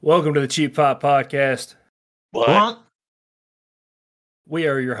Welcome to the Cheap Pop Podcast. What? We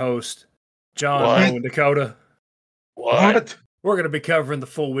are your hosts, John, What? Mo, and Dakota. What? We're going to be covering the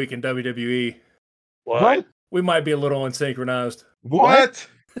full week in WWE. What? We might be a little unsynchronized. What?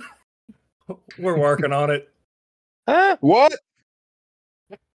 We're working on it. Huh? What?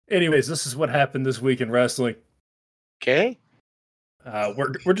 Anyways, this is what happened this week in wrestling. Okay.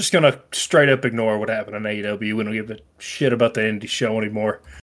 We're just going to straight up ignore what happened in AEW. We don't give a shit about the indie show anymore.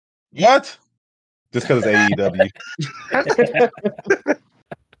 What? Just because it's AEW.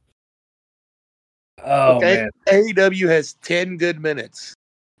 Oh, man. AEW has 10 good minutes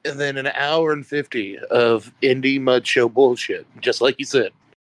and then an hour and 50 of indie mud show bullshit, just like you said.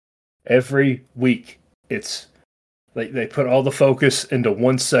 Every week, it's they put all the focus into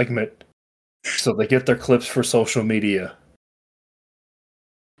one segment so they get their clips for social media.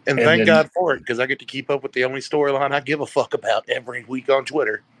 And thank God for it, because I get to keep up with the only storyline I give a fuck about every week on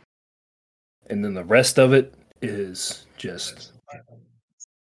Twitter. And then the rest of it is just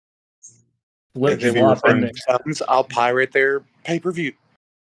I'll pirate their pay-per-view.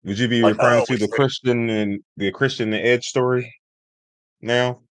 Would you be referring to the Christian and Edge story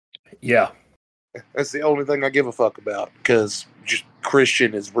now? Yeah. That's the only thing I give a fuck about, because just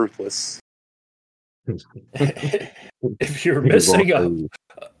Christian is ruthless. If you're missing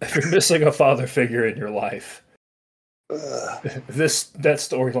a father figure in your life, that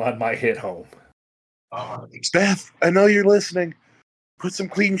storyline might hit home. Beth, I know you're listening. Put some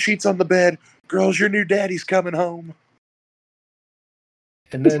clean sheets on the bed. Girls, your new daddy's coming home.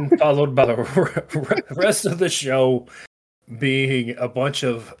 And then followed by the rest of the show being a bunch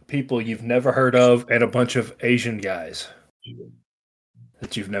of people you've never heard of and a bunch of Asian guys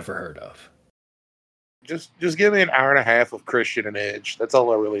that you've never heard of. Just give me an hour and a half of Christian and Edge. That's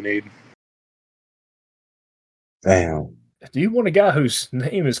all I really need. Damn. Do you want a guy whose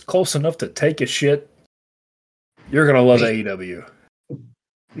name is close enough to take a shit? You're going to love AEW.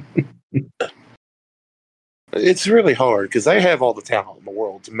 It's really hard because they have all the talent in the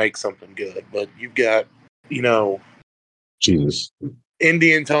world to make something good, but you've got, Jesus,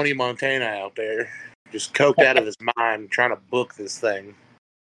 Indian Tony Montana out there just coked out of his mind trying to book this thing.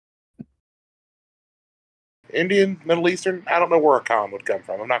 Indian, Middle Eastern, I don't know where a con would come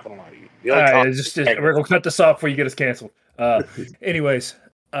from. I'm not going to lie to you. We're going to cut this off before you get us canceled. Anyways,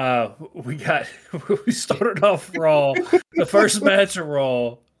 we started off Raw. The first match of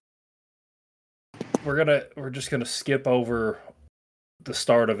Raw. We're just gonna skip over the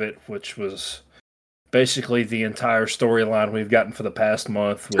start of it, which was basically the entire storyline we've gotten for the past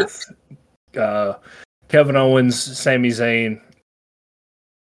month with Kevin Owens, Sami Zayn,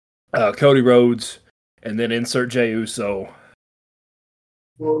 Cody Rhodes, and then insert Jey Uso.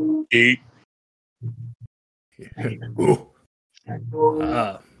 Do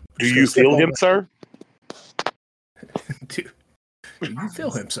you feel him, sir? Do you feel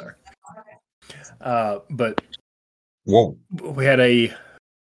him, sir? But whoa, we had a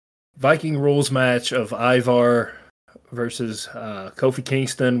Viking rules match of Ivar versus Kofi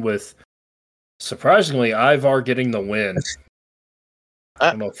Kingston, with surprisingly Ivar getting the win.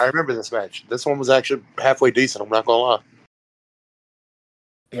 I remember this match. This one was actually halfway decent. I'm not gonna lie.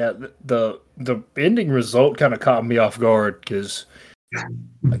 Yeah, the ending result kind of caught me off guard because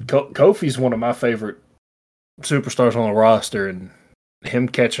Kofi's one of my favorite superstars on the roster, and him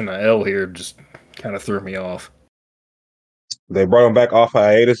catching an L here just kind of threw me off. They brought him back off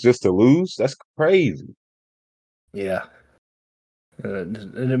hiatus just to lose? That's crazy. Yeah. It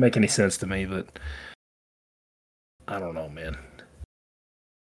didn't make any sense to me, but I don't know, man.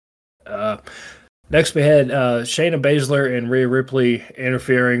 Next we had Shayna Baszler and Rhea Ripley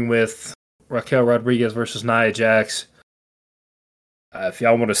interfering with Raquel Rodriguez versus Nia Jax. If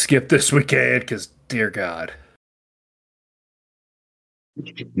y'all want to skip this, we can, because dear God.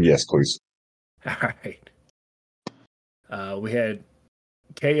 Yes, please. All right. We had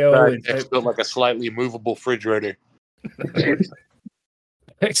KO. It felt like a slightly movable refrigerator.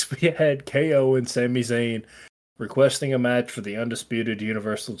 Next, we had KO and Sami Zayn requesting a match for the Undisputed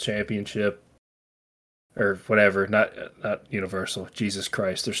Universal Championship. Or whatever, not Universal. Jesus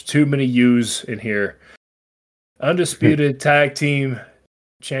Christ. There's too many U's in here. Undisputed Tag Team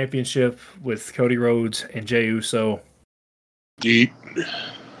Championship with Cody Rhodes and Jey Uso. Deep.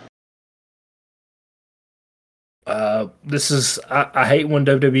 This is I hate when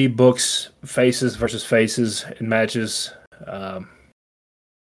WWE books faces versus faces in matches. I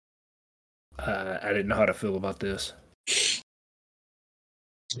didn't know how to feel about this.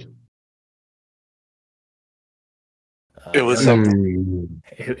 It was something.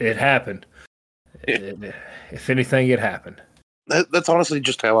 It happened. If anything, it happened. That's honestly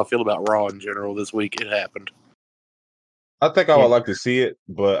just how I feel about Raw in general this week. It happened. I think I would like to see it,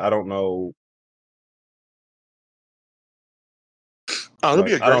 but I don't know. Oh, it'll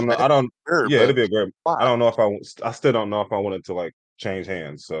be a great. I don't know. Match. Sure, Yeah, it'll be a great. why? I don't know if I still don't know if I wanted to like change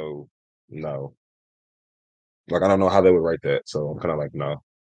hands. So no. Like I don't know how they would write that. So I'm kind of like no.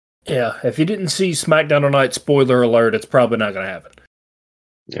 Yeah, if you didn't see SmackDown tonight, spoiler alert, it's probably not going to happen.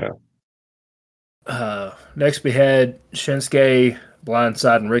 Yeah. Next we had Shinsuke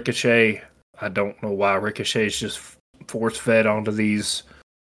blindside and Ricochet. I don't know why Ricochet's just force fed onto these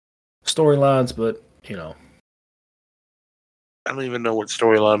storylines, but you know. I don't even know what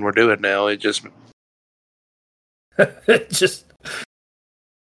storyline we're doing now. It just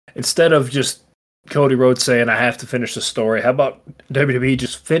instead of just Cody Rhodes saying I have to finish the story, how about WWE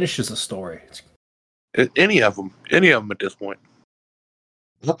just finishes the story? any of them at this point.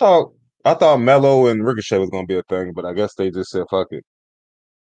 I thought Mello and Ricochet was going to be a thing, but I guess they just said fuck it.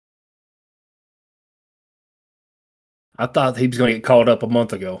 I thought he was going to get called up a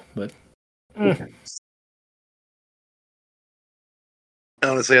month ago, but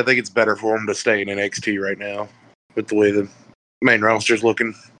Honestly, I think it's better for him to stay in NXT right now with the way the main roster's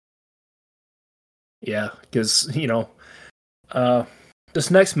looking. Yeah, because, this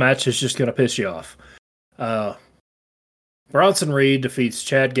next match is just going to piss you off. Bronson Reed defeats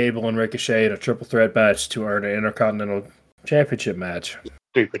Chad Gable and Ricochet in a triple threat match to earn an Intercontinental Championship match.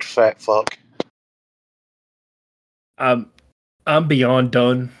 Stupid fat fuck. I'm beyond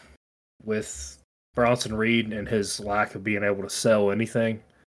done with Bronson Reed and his lack of being able to sell anything.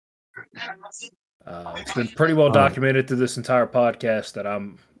 It's been pretty well documented through this entire podcast that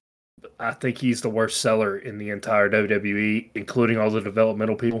I think he's the worst seller in the entire WWE, including all the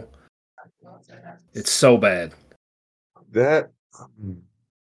developmental people. It's so bad. I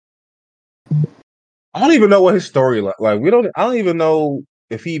don't even know what his storyline. I don't even know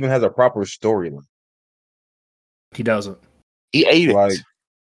if he even has a proper storyline. He doesn't. He ate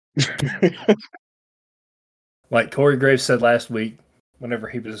it. Like Corey Graves said last week, whenever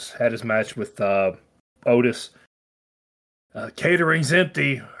he had his match with Otis, catering's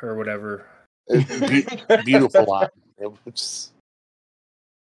empty or whatever. Beautiful line.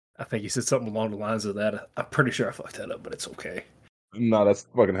 I think he said something along the lines of that. I'm pretty sure I fucked that up, but it's okay. No, that's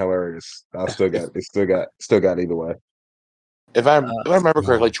fucking hilarious. I still got either way. If I remember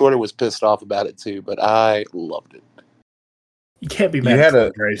correctly, Jordan was pissed off about it too, but I loved it. You can't be mad at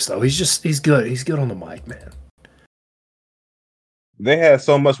Corey Graves though. He's good. He's good on the mic, man. They had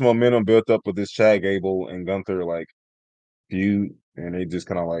so much momentum built up with this Chad Gable and Gunther feud, and they just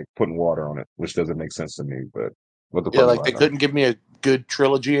kind of like putting water on it, which doesn't make sense to me. But what the fuck? They couldn't give me a good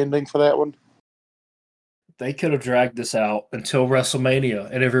trilogy ending for that one. They could have dragged this out until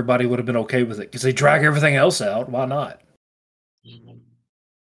WrestleMania, and everybody would have been okay with it because they drag everything else out. Why not?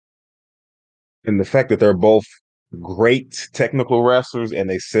 And the fact that they're both great technical wrestlers and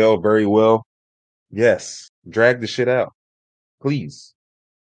they sell very well, yes, drag the shit out, please.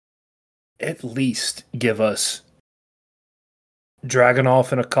 At least give us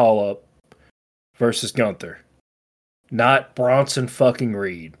Dragunov in a call-up versus Gunther, not Bronson fucking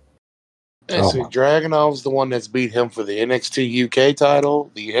Reed. And see, Dragunov's the one that's beat him for the NXT UK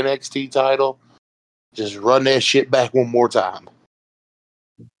title, the NXT title. Just run that shit back one more time.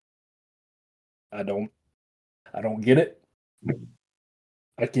 I don't get it.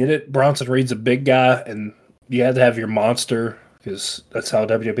 I get it. Bronson Reed's a big guy, and you have to have your monster because that's how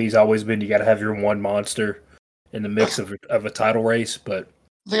WWE's always been. You got to have your one monster in the mix of a title race. But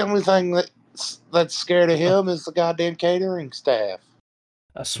the only thing that's scared of him is the goddamn catering staff.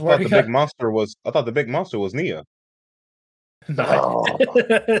 I swear I thought the big monster was Nia. Nia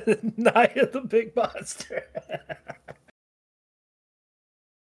the big monster.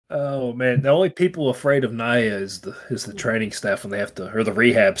 Oh man, the only people afraid of Nia is the training staff when they have to, or the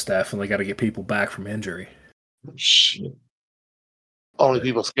rehab staff when they got to get people back from injury. Shit. Only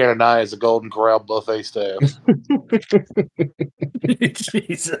people scared of Nia is the Golden Corral buffet staff.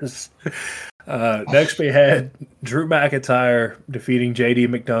 Jesus. Next we had Drew McIntyre defeating JD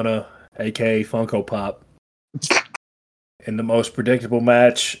McDonough, aka Funko Pop, in the most predictable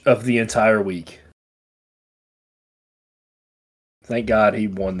match of the entire week. Thank God he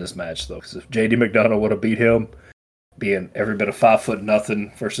won this match, though, because if JD McDonough would have beat him, being every bit of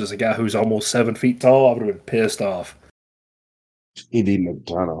 5'0" versus a guy who's almost 7 feet tall, I would have been pissed off. JD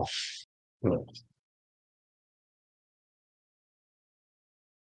McDonough.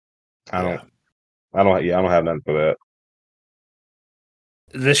 I don't have nothing for that.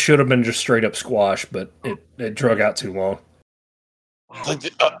 This should have been just straight up squash, but it drug out too long. I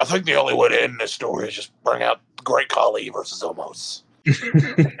think the only way to end this story is just bring out Great Khali versus Omos.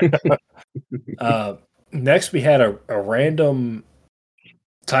 Next, we had a random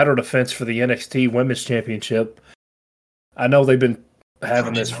title defense for the NXT Women's Championship. I know they've been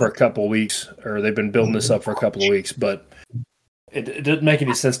having this for a couple of weeks, or they've been building this up for a couple of weeks, but it didn't make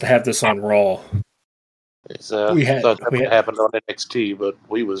any sense to have this on Raw. We thought that happened on NXT, but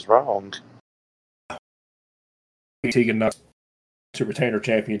we was wrong. Tegan Knox to retain her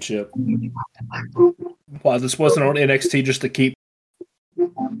championship. While this wasn't on NXT just to keep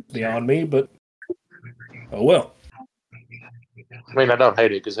Beyond Me, but oh well. I mean, I don't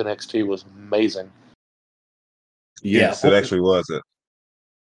hate it because NXT was amazing. Yes, it actually was it.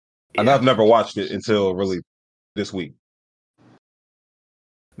 And I've never watched it until really this week.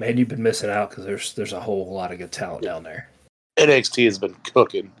 Man, you've been missing out because there's a whole lot of good talent down there. NXT has been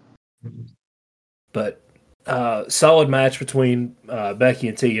cooking. But solid match between Becky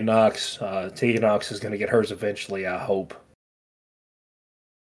and Tegan Knox. Tegan Knox is going to get hers eventually, I hope.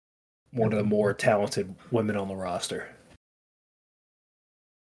 One of the more talented women on the roster.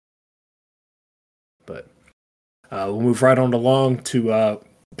 But we'll move right on along to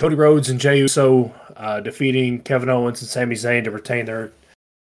Cody Rhodes and Jey Uso defeating Kevin Owens and Sami Zayn to retain their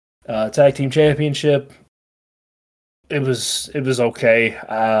tag team championship. It was okay.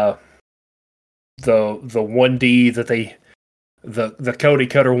 The 1D that the Cody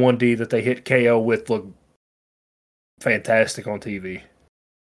Cutter 1D that they hit KO with looked fantastic on TV.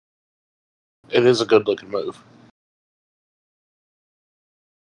 It is a good looking move.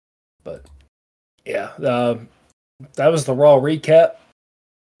 But yeah, that was the Raw recap.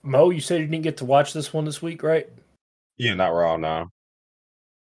 Mo, you said you didn't get to watch this one this week, right? Yeah, not Raw now.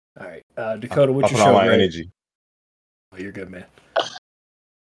 All right, Dakota, what's your show? All my energy. Oh, you're good, man.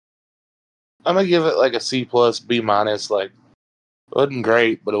 I'm gonna give it like a C+, B-. Like, it wasn't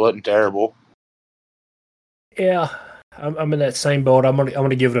great, but it wasn't terrible. Yeah, I'm in that same boat. I'm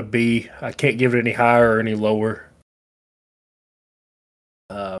gonna give it a B. I can't give it any higher or any lower.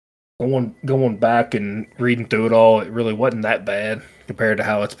 Going back and reading through it all, it really wasn't that bad compared to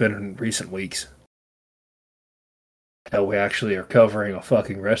how it's been in recent weeks. Hell, we actually are covering a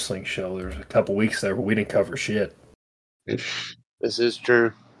fucking wrestling show. There was a couple weeks there where we didn't cover shit. This is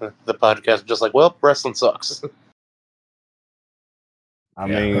true. The podcast is just like, well, wrestling sucks. I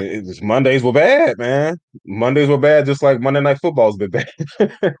mean, Mondays were bad, man. Mondays were bad, just like Monday Night Football's been bad.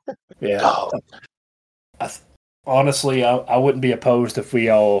 Yeah. Honestly, I wouldn't be opposed if we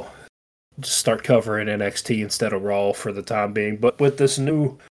all just start covering NXT instead of Raw for the time being. But with this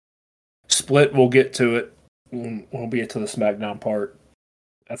new split, we'll get to it. We'll get to the SmackDown part.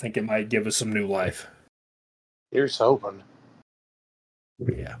 I think it might give us some new life. Here's hoping.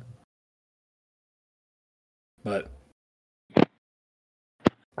 Yeah. But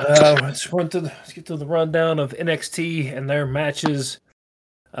let's get to the rundown of NXT and their matches.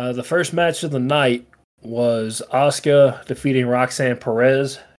 The first match of the night was Asuka defeating Roxanne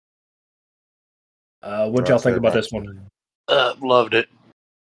Perez. What'd y'all think about this one? Loved it.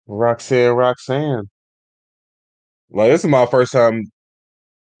 Roxanne. Like, this is my first time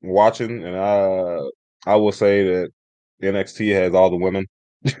watching, and I will say that NXT has all the women.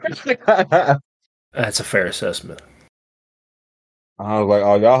 That's a fair assessment. I was like,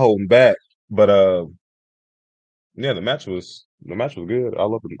 oh, y'all holding back. But yeah, the match was good. I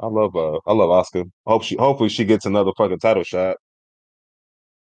love Asuka. Hopefully she gets another fucking title shot.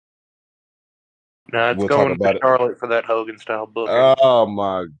 No, it's going to Charlotte for that Hogan style booking. Oh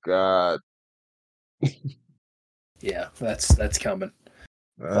my god. Yeah, that's coming.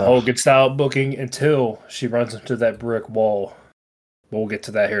 The Hogan style booking until she runs into that brick wall. We'll get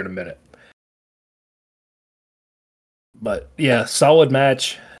to that here in a minute. But yeah, solid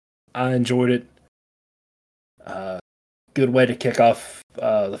match. I enjoyed it. Good way to kick off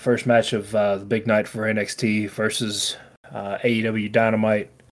the first match of the big night for NXT versus AEW Dynamite.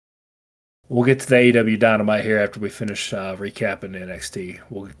 We'll get to the AEW Dynamite here after we finish recapping NXT.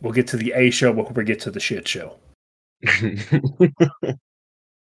 We'll get to the A show before we get to the shit show.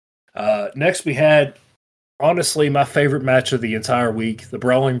 Next, we had, honestly, my favorite match of the entire week: the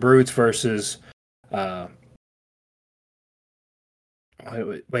Brawling Brutes versus. The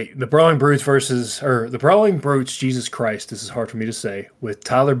Brawling Brutes the Brawling Brutes. Jesus Christ, this is hard for me to say. With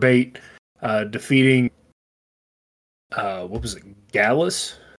Tyler Bate defeating, what was it,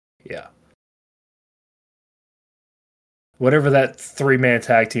 Gallus? Yeah. Whatever that 3-man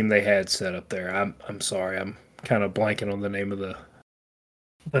tag team they had set up there. I'm sorry, I'm kind of blanking on the name of the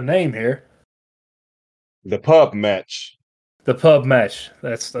name here. The pub match. The pub match.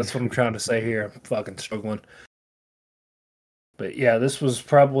 That's what I'm trying to say here. I'm fucking struggling. But yeah, this was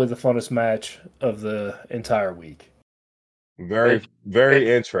probably the funnest match of the entire week. Very,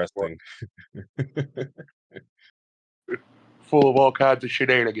 very interesting. Full of all kinds of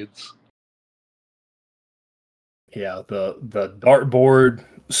shenanigans. Yeah, the dartboard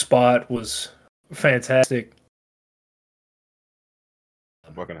spot was fantastic.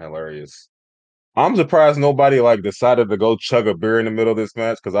 Fucking hilarious. I'm surprised nobody like decided to go chug a beer in the middle of this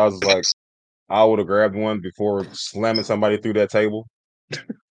match because I was like, I would have grabbed one before slamming somebody through that table.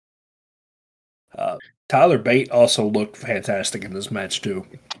 Tyler Bate also looked fantastic in this match too.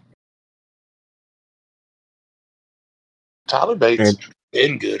 Tyler Bates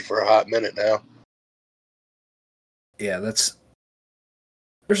been good for a hot minute now. Yeah, there's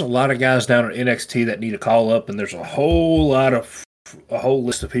a lot of guys down at NXT that need to call up, and there's a whole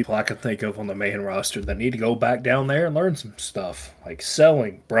list of people I can think of on the main roster that need to go back down there and learn some stuff, like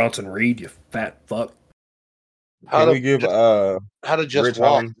selling. Bronson Reed, you fat fuck. How to just Rich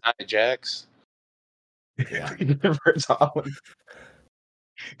walk, Nia Jax? Yeah. Rich Holland.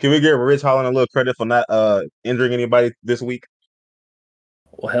 Can we give Rich Holland a little credit for not injuring anybody this week?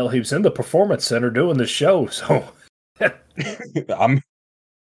 Well, hell, he was in the Performance Center doing the show, so.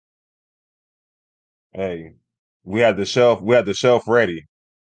 Hey, we had the shelf ready.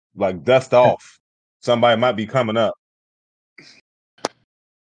 Like, dust off. Somebody might be coming up.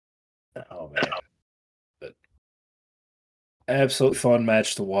 Oh man. But absolute fun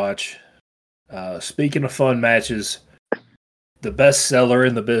match to watch. Speaking of fun matches, the best seller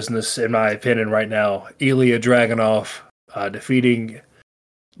in the business, in my opinion, right now, Ilya Dragunov defeating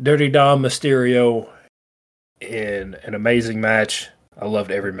Dirty Dom Mysterio in an amazing match. I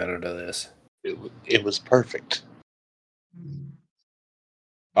loved every minute of this. It was perfect.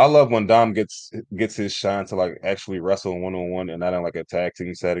 I love when Dom gets his shine to like actually wrestle 1-on-1 and not in like a tag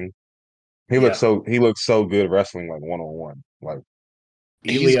team setting. He looks so good wrestling like 1-on-1. Like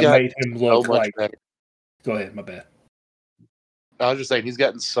Ilya made him look like. Better. Go ahead, my bad. I was just saying he's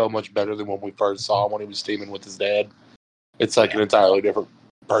gotten so much better than when we first saw him when he was teaming with his dad. It's like an entirely different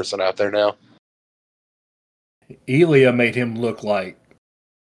person out there now. Ilya made him look like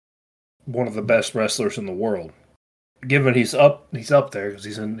one of the best wrestlers in the world. Given he's up there because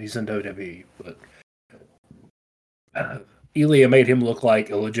he's in WWE, but Ilya made him look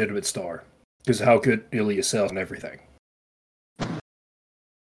like a legitimate star because how good Ilya sells and everything.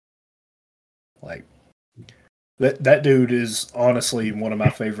 Like that dude is honestly one of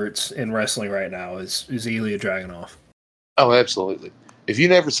my favorites in wrestling right now. Is Ilya Dragunov. Oh, absolutely. If you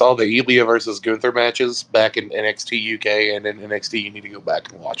never saw the Ilya versus Gunther matches back in NXT UK and in NXT, you need to go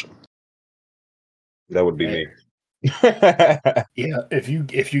back and watch them. That would be me. Yeah, if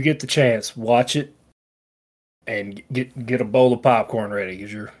you get the chance, watch it and get a bowl of popcorn ready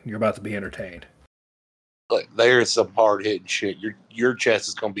because you're about to be entertained. But there's some hard hitting shit. Your chest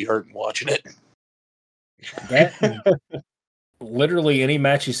is going to be hurting watching it. That literally any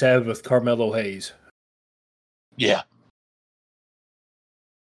match he's had with Carmelo Hayes. Yeah.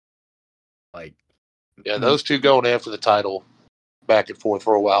 Like, yeah, those two going after the title back and forth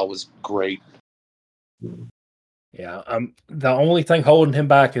for a while was great. Yeah, the only thing holding him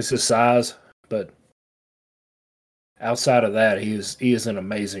back is his size, but outside of that, he's an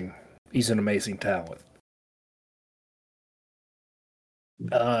amazing talent.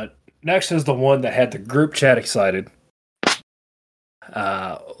 Next is the one that had the group chat excited.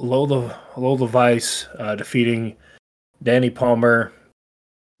 Lola Vice defeating Danny Palmer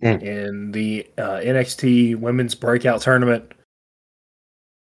in the NXT Women's Breakout Tournament.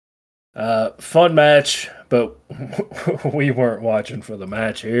 Fun match, but we weren't watching for the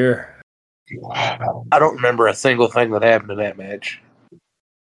match here. I don't remember a single thing that happened in that match.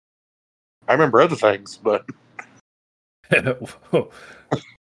 I remember other things, but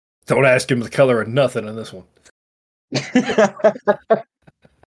don't ask him the color of nothing in this one.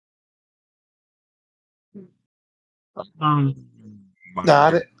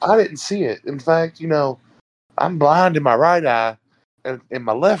 No, I didn't see it. In fact, I'm blind in my right eye, and in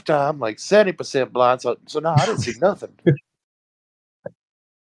my left eye, I'm like 70% blind. So no, I didn't see nothing.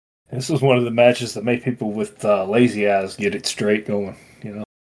 This was one of the matches that made people with lazy eyes get it straight going.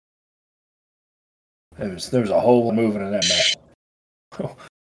 There was a whole movement in that match.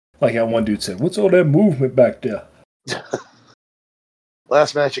 Like that one dude said, "What's all that movement back there?"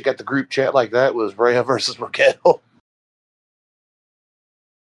 Last match I got the group chat like that was Rhea versus Raquel.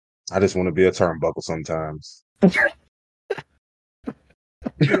 I just want to be a turnbuckle sometimes.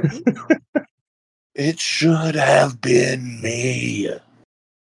 It should have been me.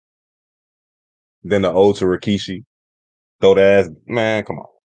 Then the ode to Rikishi. Throw the ass. Man, come on.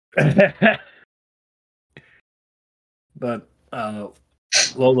 But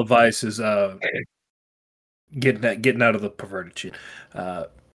Lola Vice is getting out of the perverted shit.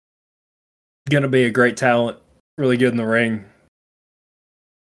 Gonna be a great talent, really good in the ring.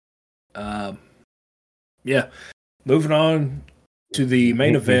 Yeah. Moving on to the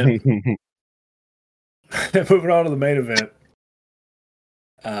main event. Moving on to the main event.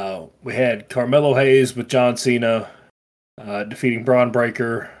 We had Carmelo Hayes with John Cena defeating Braun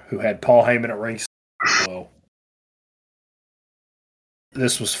Breaker, who had Paul Heyman at ringside. Well,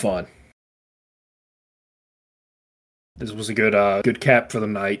 this was fun. This was a good cap for the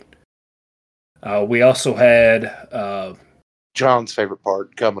night. We also had John's favorite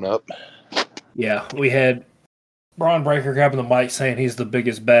part coming up. Yeah, we had Braun Breaker grabbing the mic saying he's the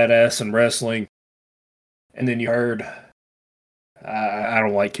biggest badass in wrestling. And then you heard, I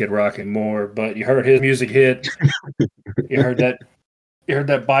don't like Kid Rock anymore, but you heard his music hit. You heard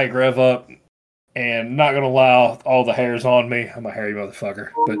that bike rev up. And not going to lie, all the hairs on me. I'm a hairy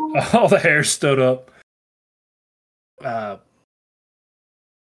motherfucker. But all the hairs stood up.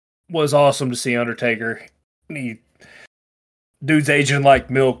 Was awesome to see Undertaker. Dude's aging like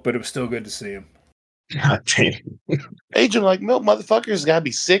milk, but it was still good to see him. God damn. Aging like milk, motherfucker's got to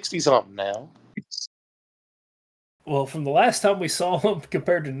be 60-something now. Well, from the last time we saw him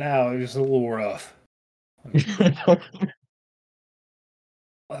compared to now, it was a little rough.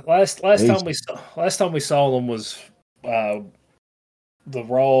 Last time we saw him was the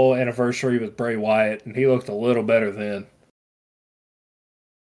Raw anniversary with Bray Wyatt, and he looked a little better then.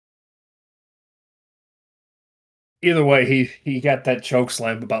 Either way, he got that choke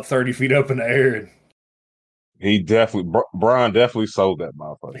slam about 30 feet up in the air. And Brian definitely sold that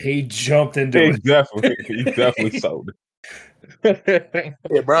motherfucker. He jumped into it. He definitely sold it.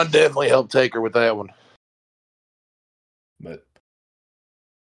 Yeah, Brian definitely helped Taker with that one. But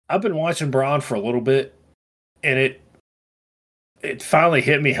I've been watching Braun for a little bit, and it finally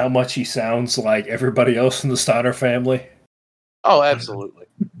hit me how much he sounds like everybody else in the Steiner family. Oh, absolutely.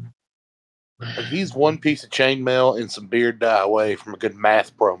 He's one piece of chainmail and some beard dye away from a good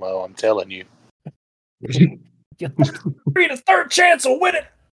math promo, I'm telling you. Need a third chance of winning.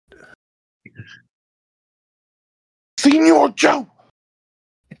 Senor Joe!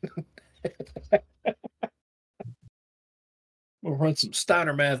 We'll run some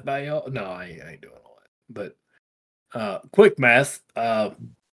Steiner math by y'all. No, I ain't doing all that. But quick math. The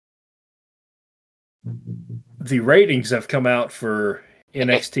ratings have come out for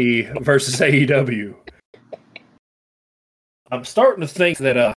NXT versus AEW. I'm starting to think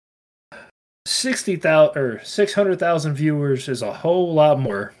that 60,000 or 600,000 viewers is a whole lot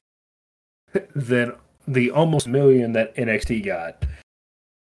more than the almost million that NXT got.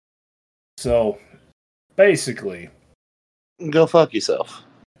 So basically, go fuck yourself.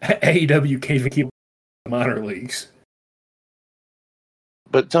 AEW can't even keep minor leagues.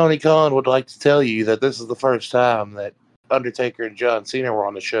 But Tony Khan would like to tell you that this is the first time that Undertaker and John Cena were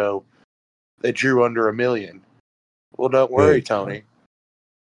on the show that drew under 1 million. Well, don't worry, Tony.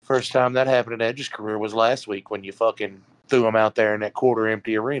 First time that happened in Edge's career was last week when you fucking threw him out there in that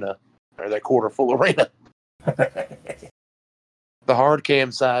quarter-empty arena. Or that quarter-full arena. The hard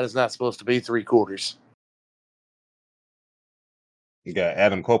cam side is not supposed to be 3/4. You got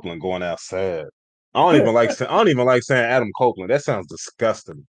Adam Copeland going out sad. I don't even like saying Adam Copeland. That sounds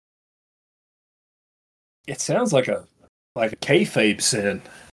disgusting. It sounds like a kayfabe sin,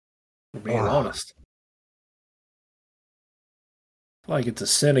 for being honest. Like it's a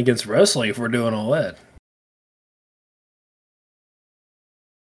sin against wrestling if we're doing all that.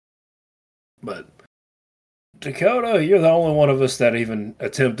 But Dakota, you're the only one of us that even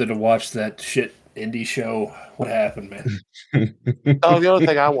attempted to watch that shit indie show. What happened, man? Oh, the only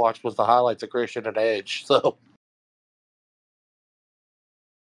thing I watched was the highlights of Christian and Edge. So,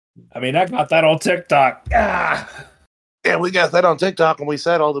 I mean, I got that on TikTok. Yeah, we got that on TikTok, and we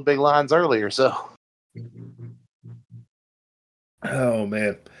said all the big lines earlier. So, oh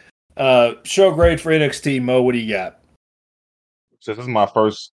man, show grade for NXT. Mo, what do you got? So this is my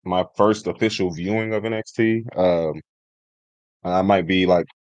first official viewing of NXT. I might be like,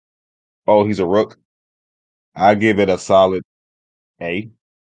 oh, he's a rook. I give it a solid A.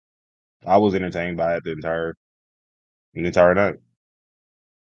 I was entertained by it the entire night.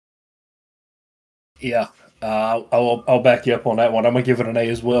 Yeah, I'll back you up on that one. I'm gonna give it an A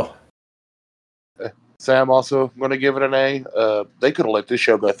as well. Sam also going to give it an A. They could have let this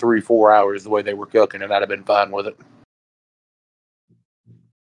show go 3-4 hours the way they were cooking, and I'd have been fine with it.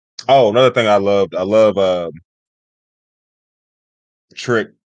 Oh, another thing I love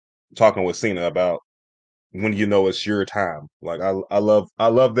Trick talking with Cena about when you know it's your time. Like I love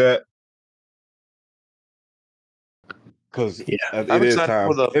that. because Yeah. it I'm is excited time.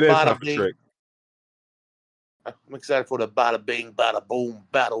 for the It is bada time for bing. Trick. I'm excited for the bada bing, bada boom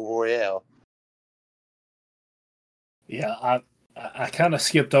battle royale. Yeah, I kind of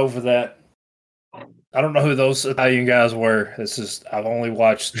skipped over that. I don't know who those Italian guys were. I've only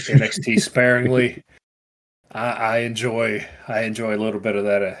watched NXT sparingly. I enjoy a little bit of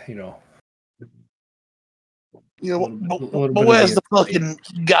that. You know, little but bit of where's the the fucking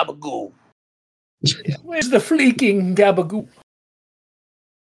gabagoo? yeah. Where's the fleeking gabagoo?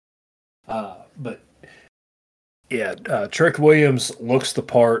 But yeah, Trick Williams looks the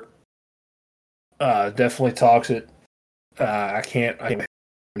part. Definitely talks it. I can't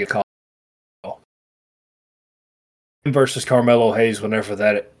get called. Him versus Carmelo Hayes, whenever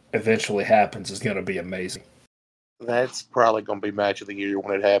that eventually happens, is going to be amazing. That's probably going to be match of the year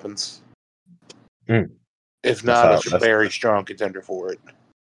when it happens. Mm. If not, it's a very strong contender for it.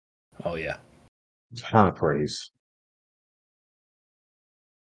 Oh yeah, ton of praise.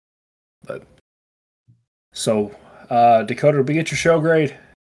 But so, Dakota, did we get your show grade?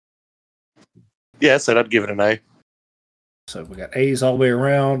 Yeah, I said I'd give it an A. So we got A's all the way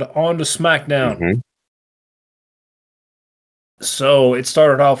around. On to SmackDown. Mm-hmm. So it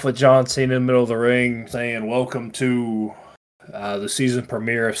started off with John Cena in the middle of the ring saying, "Welcome to the season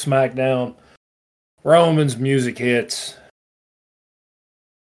premiere of SmackDown." Roman's music hits.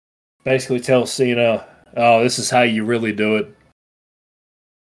 Basically tells Cena, "Oh, this is how you really do it."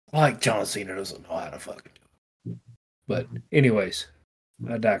 Like John Cena doesn't know how to fucking do it. But anyways,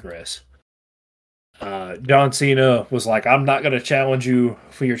 I digress. John Cena was like, "I'm not going to challenge you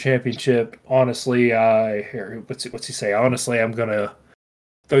for your championship. Honestly, what's he say? Honestly, I'm going to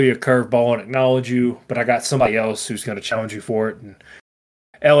throw you a curveball and acknowledge you, but I got somebody else who's going to challenge you for it." And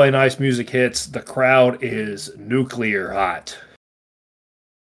LA Nice music hits. The crowd is nuclear hot.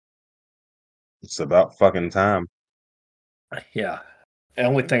 It's about fucking time. Yeah. The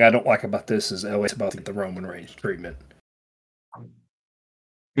only thing I don't like about this is LA's about to get the Roman Reigns treatment.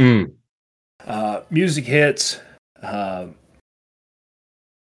 Mm. Music hits. LA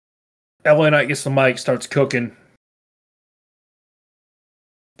Knight gets the mic, starts cooking.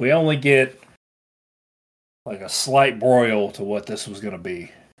 We only get like a slight broil to what this was going to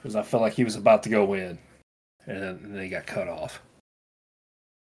be, because I felt like he was about to go in, and then he got cut off.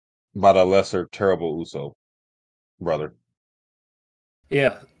 By the lesser terrible Uso brother.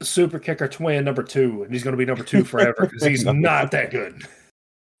 Yeah, Super Kicker Twin number 2, and he's going to be number 2 forever because he's not that good.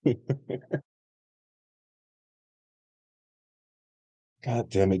 God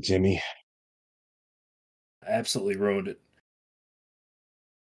damn it, Jimmy. Absolutely ruined it.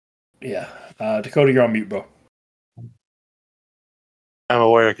 Yeah. Dakota, you're on mute, bro. I'm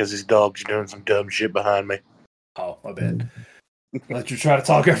aware because his dog's doing some dumb shit behind me. Oh, my bad. Let you try to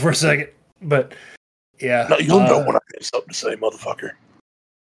talk here for a second. But, yeah. No, you'll know when I have something to say, motherfucker.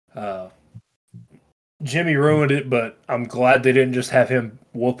 Jimmy ruined it, but I'm glad they didn't just have him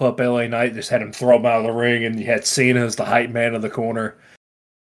whoop up LA Knight, just had him throw him out of the ring, and you had Cena as the hype man of the corner.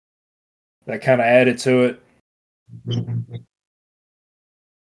 That kind of added to it.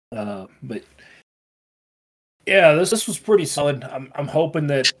 But yeah, this was pretty solid. I'm hoping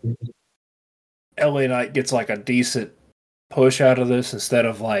that LA Knight gets like a decent push out of this instead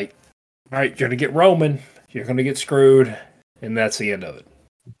of like, all right, you're gonna get Roman, you're gonna get screwed, and that's the end of it.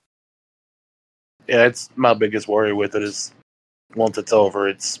 Yeah, that's my biggest worry with it is once it's over,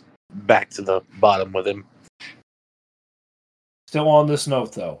 it's back to the bottom with him. Still on this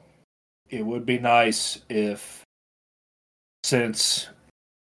note, though, it would be nice if, since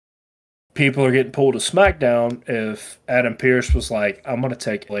people are getting pulled to SmackDown, if Adam Pearce was like, I'm going to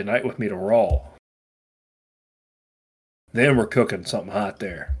take LA Knight with me to Raw. Then we're cooking something hot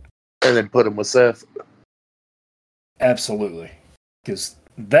there. And then put him with Seth. Absolutely. Because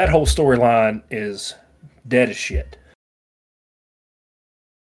that whole storyline is dead as shit.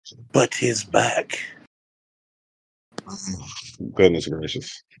 But he's back. Goodness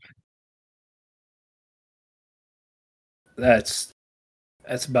gracious. That's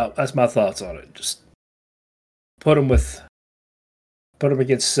my thoughts on it. Just put him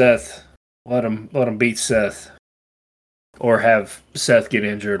against Seth. Let him beat Seth, or have Seth get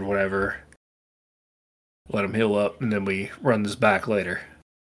injured, whatever. Let him heal up, and then we run this back later.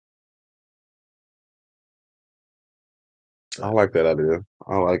 I like that idea.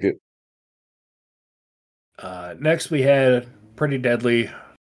 I like it. Next, we had Pretty Deadly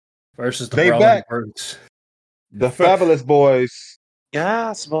versus the They Brawling back. Brutes. The Fabulous Boys.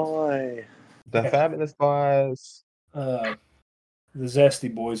 Yes, boy. The Fabulous Boys. The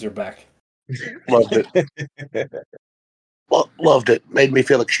Zesty Boys are back. Loved it. Loved it. Made me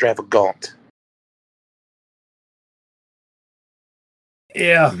feel extravagant.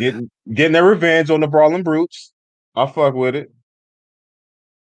 Yeah. Getting their revenge on the Brawling Brutes. I fuck with it.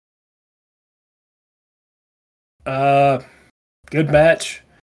 Good match.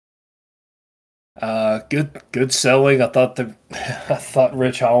 Good selling. I thought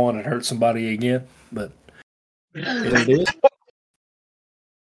Rich Holland had hurt somebody again, but it is.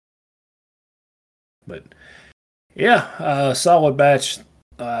 But yeah, solid match.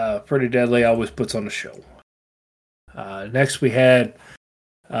 Pretty deadly. Always puts on the show. Next we had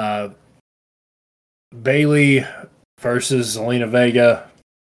Bailey versus Zelina Vega.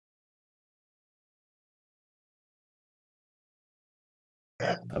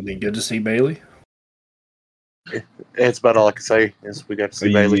 I mean, good to see Bailey. It's about all I can say is we got to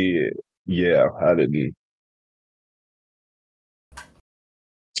see Bailey. Yeah, I didn't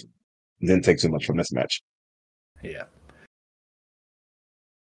take too much from this match. Yeah.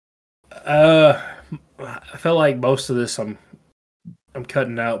 I felt like most of this I'm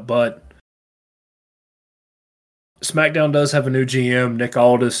cutting out, but SmackDown does have a new GM, Nick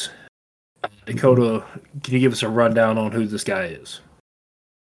Aldis. Dakota, can you give us a rundown on who this guy is?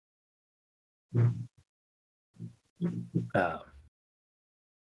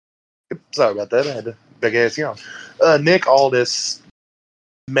 Sorry about that. I had a big ass yawn. Nick Aldis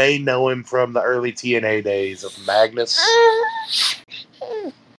may know him from the early TNA days of Magnus.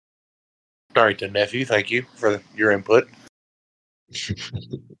 Sorry to nephew. Thank you for your input.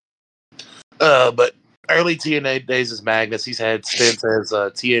 But early TNA days as Magnus, he's had stints as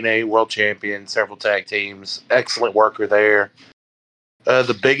TNA World Champion, several tag teams. Excellent worker there.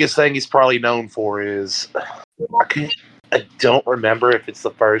 The biggest thing he's probably known for is I don't remember if it's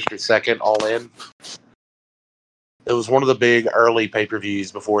the first or second All In. It was one of the big early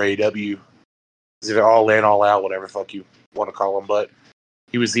pay-per-views before AEW. It's either All In, All Out, whatever the fuck you want to call them. But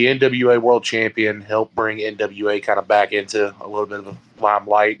he was the NWA World Champion, helped bring NWA kind of back into a little bit of a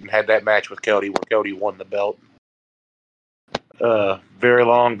limelight, and had that match with Cody where Cody won the belt. Very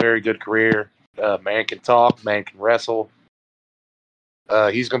long, very good career. Man can talk, man can wrestle.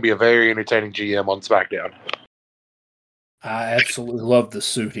 He's going to be a very entertaining GM on SmackDown. I absolutely love the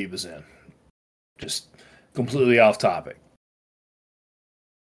suit he was in. Just completely off topic.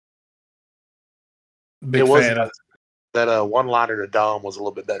 Big fan of that one-liner to Dom was a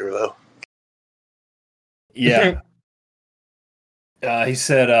little bit better though. Yeah. He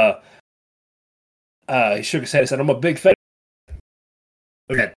said he shook his head and said, "I'm a big fan."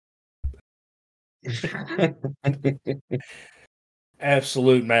 Okay.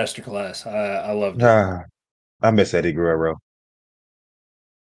 Absolute masterclass. I loved it. I miss Eddie Guerrero.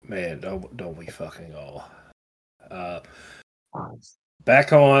 Man, don't we fucking all.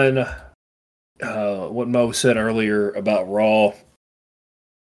 Back on what Mo said earlier about Raw.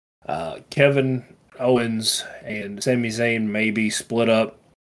 Kevin Owens and Sami Zayn may be split up.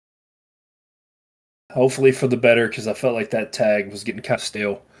 Hopefully for the better, because I felt like that tag was getting kind of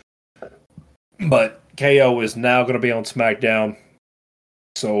stale. But KO is now going to be on SmackDown.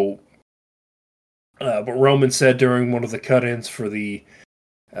 So, but Roman said during one of the cut-ins for the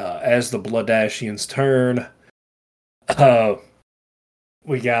as the Bloodashians turn,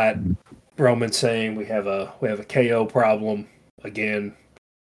 we got Roman saying we have a KO problem again,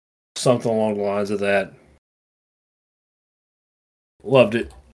 something along the lines of that. Loved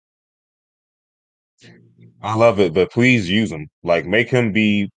it. I love it, but please use him. Like, make him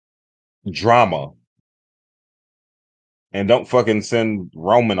be drama. And don't fucking send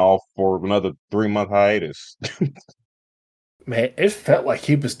Roman off for another 3-month hiatus. Man, it felt like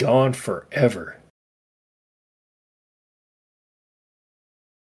he was gone forever.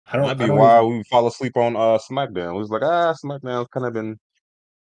 That'd be why we fall asleep on SmackDown. It was like, SmackDown's kind of been.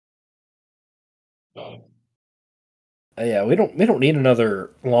 Yeah, we don't need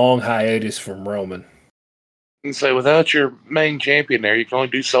another long hiatus from Roman. And so without your main champion there, you can only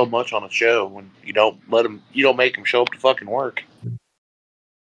do so much on a show when you don't make him show up to fucking work.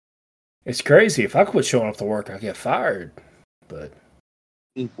 It's crazy. If I quit showing up to work, I get fired. But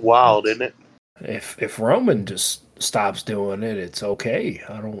wild, isn't it? If Roman just stops doing it, it's okay.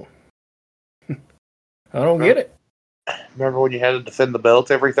 I don't get it. Remember when you had to defend the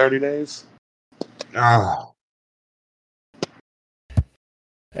belt every 30 days?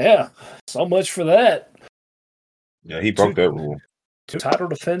 Yeah, so much for that. Yeah, he broke that rule. 2 title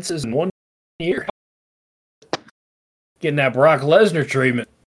defenses in 1 year. Getting that Brock Lesnar treatment.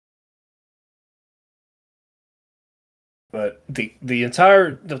 But the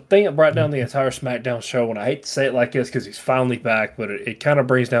thing that brought down the entire SmackDown show, and I hate to say it like this because he's finally back, but it kind of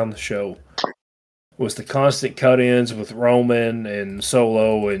brings down the show, was the constant cut-ins with Roman and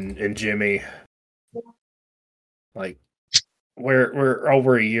Solo and Jimmy. Like, we're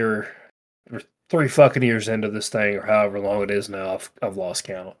over a year, we're 3 fucking years into this thing, or however long it is now. I've lost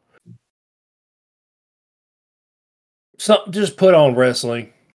count. So just put on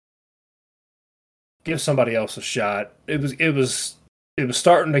wrestling. Give somebody else a shot. It was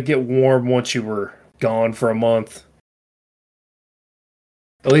starting to get warm once you were gone for a month.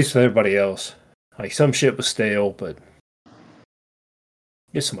 At least with everybody else. Like, some shit was stale, but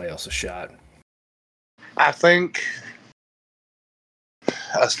give somebody else a shot. I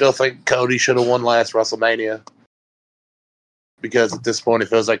still think Cody should have won last WrestleMania. Because at this point, it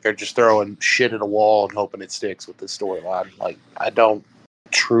feels like they're just throwing shit at a wall and hoping it sticks with this storyline. Like, I don't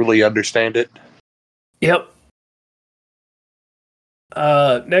truly understand it. Yep.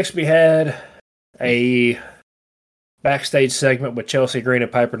 Next we had a backstage segment with Chelsea Green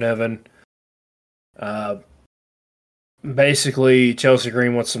and Piper Niven. Basically, Chelsea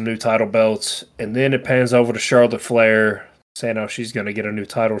Green wants some new title belts, and then it pans over to Charlotte Flair, saying how she's going to get a new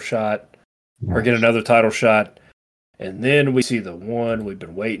title shot, or get another title shot. And then we see the one we've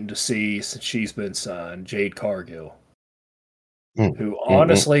been waiting to see since she's been signed, Jade Cargill, who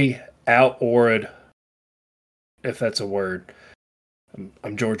honestly out-ordered, if that's a word.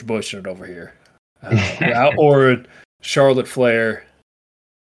 I'm George Bushing it over here. Out-ordered Charlotte Flair.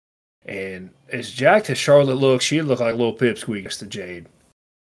 And as jacked as Charlotte looks, she looked like little pipsqueak next to Jade.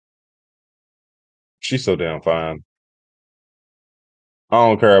 She's so damn fine. I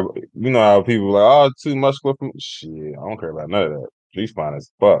don't care. You know how people are like, oh, too muscular. Shit, I don't care about none of that. She's fine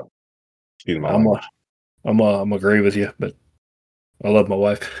as fuck. Excuse my language. I'm agree with you, but I love my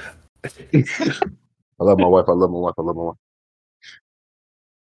wife. I love my wife. I love my wife. I love my wife.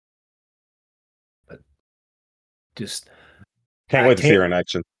 But just can't wait to see her in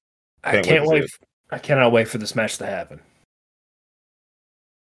action. I can't wait. I cannot wait for this match to happen.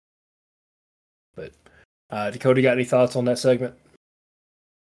 But Dakota, got any thoughts on that segment?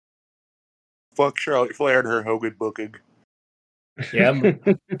 Fuck Charlotte Flair and her Hogan booking. Yeah,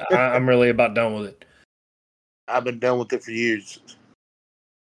 I'm really about done with it. I've been done with it for years.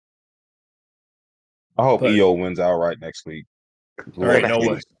 I hope EO wins outright next week. There ain't no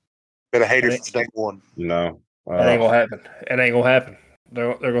way. Been a hater since day one. No. That ain't gonna happen. It ain't gonna happen.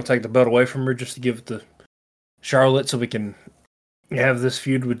 They're gonna take the belt away from her just to give it to Charlotte, so we can have this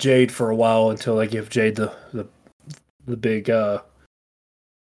feud with Jade for a while until they give Jade the big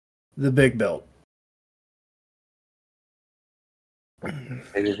belt.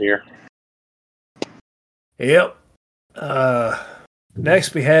 It is here. Yep.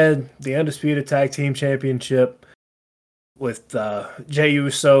 Next we had the Undisputed Tag Team Championship with Jey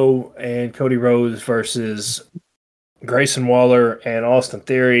Uso and Cody Rhodes versus Grayson Waller and Austin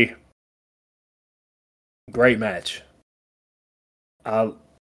Theory. Great match. I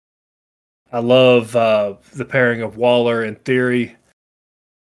love the pairing of Waller and Theory.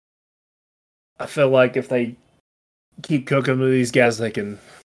 I feel like if they keep cooking with these guys, they can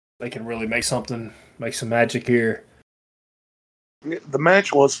really make some magic here. The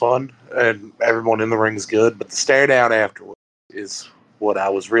match was fun, and everyone in the ring is good, but the stare down afterwards is what I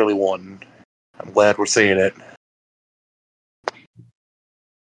was really wanting. I'm glad we're seeing it.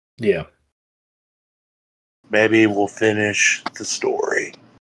 Yeah. Maybe we'll finish the story.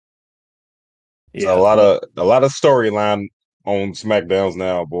 Yeah, so a lot of storyline on SmackDowns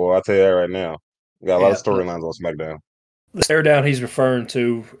now, boy. I'll tell you that right now. We got a lot of storylines on SmackDown. The stare down he's referring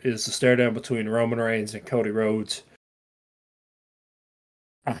to is the stare down between Roman Reigns and Cody Rhodes.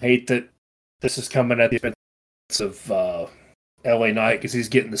 I hate that this is coming at the expense of LA Knight because he's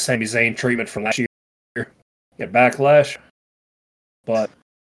getting the Sami Zayn treatment from last year. Get backlash. But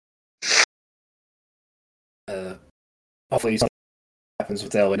hopefully something happens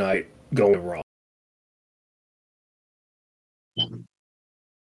with LA Knight going wrong.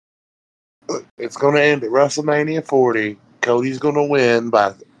 It's going to end at WrestleMania 40. Cody's going to win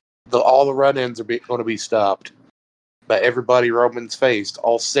by all the run-ins are going to be stopped by everybody Roman's faced,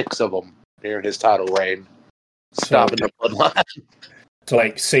 all 6 of them during his title reign, stopping the bloodline. So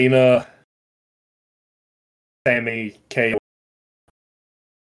like Cena, Sami, KO.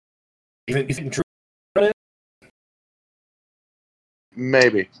 Even Drew.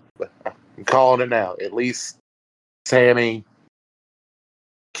 Maybe. I'm calling it now. At least Sami,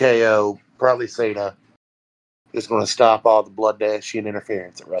 KO, probably Cena is going to stop all the blood dashing and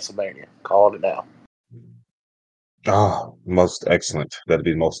interference at WrestleMania. Calling it now. Oh, most excellent. That'd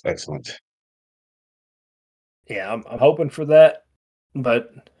be most excellent. Yeah, I'm hoping for that,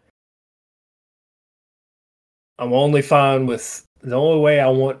 but I'm only fine with the only way I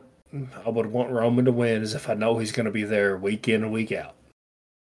would want Roman to win is if I know he's going to be there week in and week out.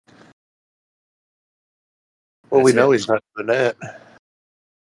 Well, we know he's not doing that.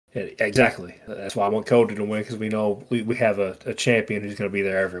 Yeah, exactly. That's why I want Cody to win, because we know we have a champion who's going to be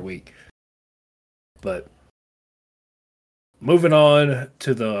there every week. But moving on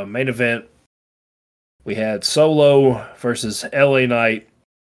to the main event, we had Solo versus LA Knight.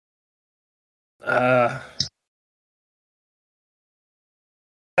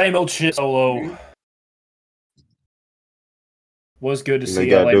 Same old shit. Solo. Was good to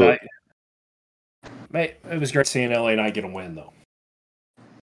see LA Knight. Mate, it was great seeing LA Knight get a win, though.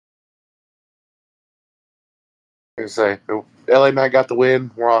 I say, LA Knight got the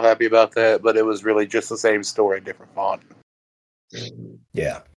win. We're all happy about that, but it was really just the same story, different font.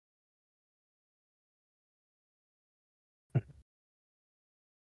 Yeah.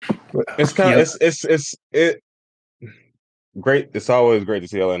 It's kind of it's great. It's always great to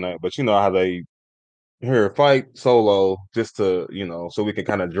see LA Knight, but you know how they fight Solo just to so we can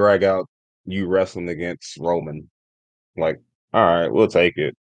kind of drag out you wrestling against Roman. Like, all right, we'll take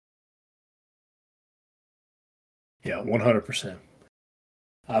it. Yeah, 100%.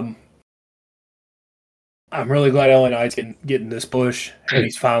 I'm really glad LA Knight's getting this push, and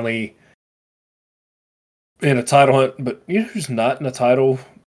he's finally in a title hunt. But you know who's not in a title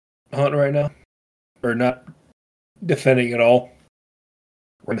hunt right now, or not defending at all?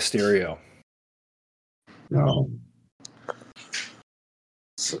 Rey Mysterio. No.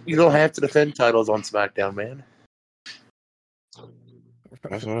 So you don't have to defend titles on SmackDown, man.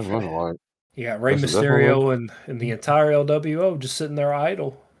 That's what it's looking like. You got Rey Mysterio and the entire LWO just sitting there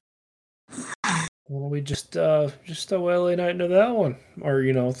idle. Well, we just throw LA Knight into that one, or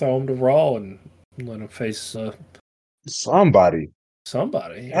throw him to Raw and let him face somebody.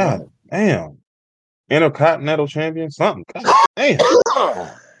 God damn. Intercontinental champion, something. God damn.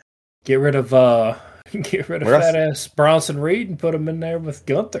 Get rid of fat ass Bronson Reed and put him in there with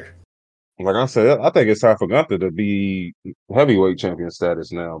Gunther. Like I said, I think it's time for Gunther to be heavyweight champion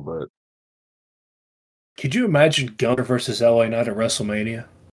status now. But could you imagine Gunther versus LA Knight at WrestleMania?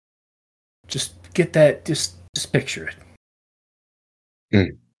 Just get that. Just picture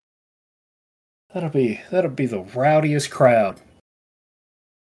it. That'll be the rowdiest crowd.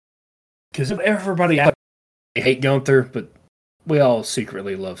 Because everybody hate Gunther, but we all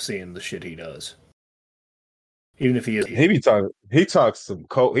secretly love seeing the shit he does. Even if he talks some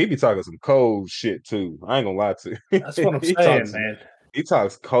cold shit too. I ain't gonna lie to you. That's what I'm saying, man. He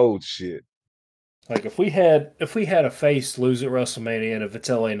talks cold shit. Like if we had a face lose at WrestleMania, and if it's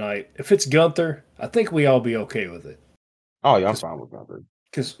LA Knight, if it's Gunther, I think we all be okay with it. Oh yeah, I'm fine with Gunther.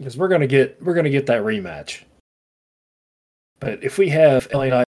 Because we're gonna get that rematch. But if we have LA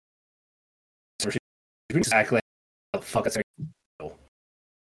Knight, exactly how the fuck it's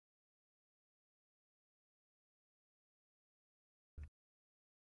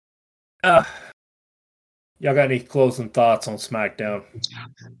y'all got any closing thoughts on SmackDown?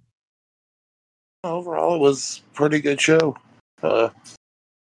 Overall, it was a pretty good show.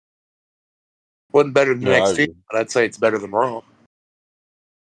 Wasn't better than NXT, but I'd say it's better than Raw.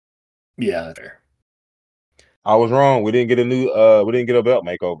 Yeah, that's fair. I was wrong. We didn't get a belt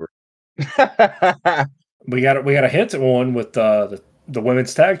makeover. we got a hint at one with the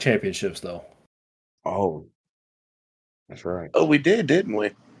women's tag championships though. Oh, that's right. Oh, we did, didn't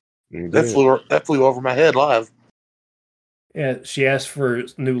we? That flew over my head live. Yeah, she asked for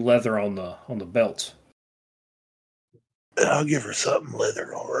new leather on the belts. I'll give her something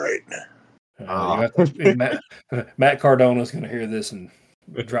leather, all right. Matt Cardona's going to hear this and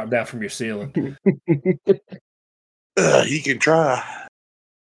drop down from your ceiling. He can try.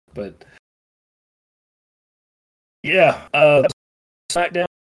 But yeah, SmackDown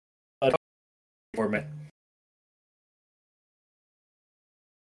for me.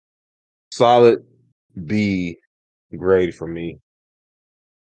 Solid B grade for me.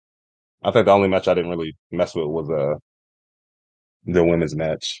 I think the only match I didn't really mess with was the women's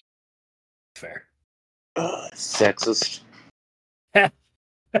match. Fair. Sexist.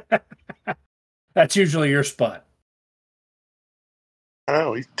 That's usually your spot. I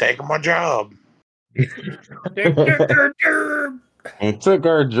know, he's taking my job. And took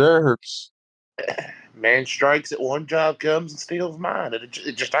our jerks. Man strikes at one job, comes and steals mine. It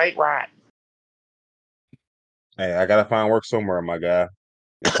just ain't right. Hey, I gotta find work somewhere, my guy.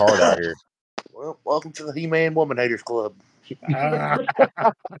 It's hard out here. Well, welcome to the He-Man Woman Haters Club. You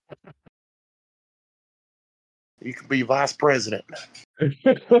can be vice president.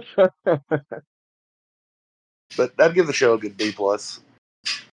 But I'd give the show a good B+.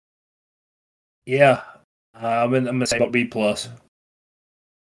 Yeah, I'm gonna say B+.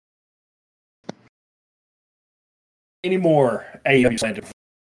 Any more AEW slander before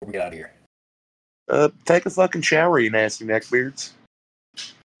we get out of here? Take a fucking shower, you nasty neckbeards.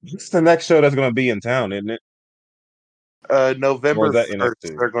 This is the next show that's going to be in town, isn't it? November Or is that 1st,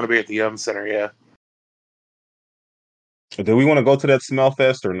 NXT? they're going to be at the Yum Center, yeah. Do we want to go to that Smell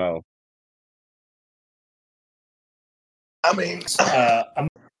Fest or no? I mean, I'm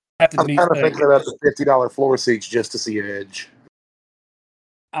kind of thinking about the $50 floor seats just to see Edge.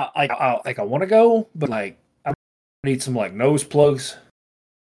 I want to go, but like I need some like nose plugs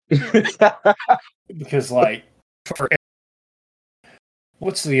because like for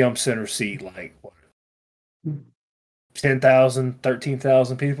what's the Yum Center seat like? 10,000,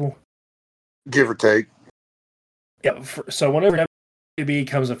 13,000 people, give or take. Yeah. So whenever WWE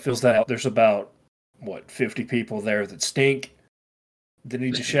comes and fills that out, there's about 50 people there that stink. They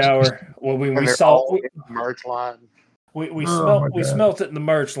need to shower. Well, we saw merch line. We smelt it in the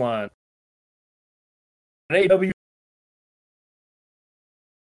merch line. AW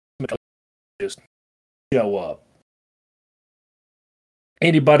just show up.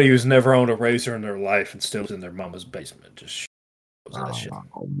 Anybody who's never owned a razor in their life and still lives in their mama's basement just shows that shit.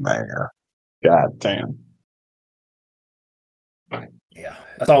 Oh man, god damn. Yeah,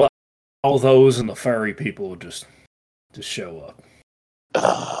 that's all those and the furry people just show up.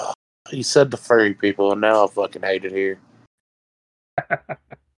 He said the furry people, and now I fucking hate it here.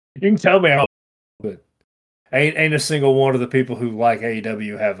 You can tell me how, but ain't a single one of the people who like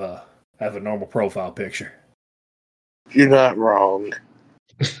AEW have a normal profile picture. You're not wrong.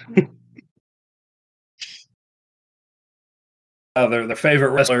 Their favorite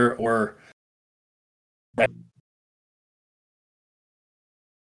wrestler or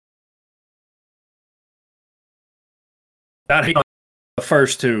not the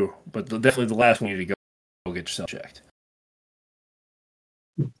first two, but definitely the last one. You need to go get yourself checked.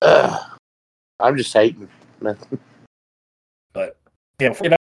 I'm just hating. But yeah, before we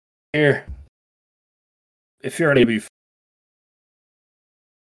get out here, if you're an AEW,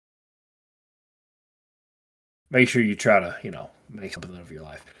 make sure you try to make something of your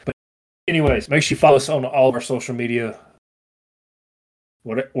life. But anyways, make sure you follow us on all of our social media,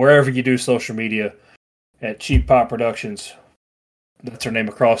 wherever you do social media, at Cheap Pop Productions. That's our name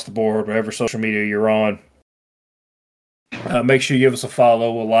across the board, wherever social media you're on. Make sure you give us a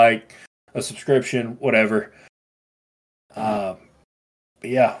follow, a like, a subscription, whatever. Yeah.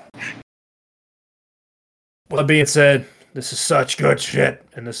 With that being said, this is such good shit,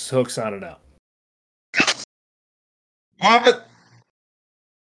 and this is Hook signing out. What?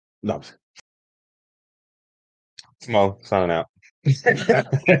 No. Small signing out.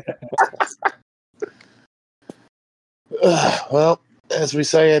 Well, as we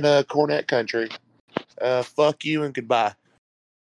say in Cornet country, fuck you and goodbye.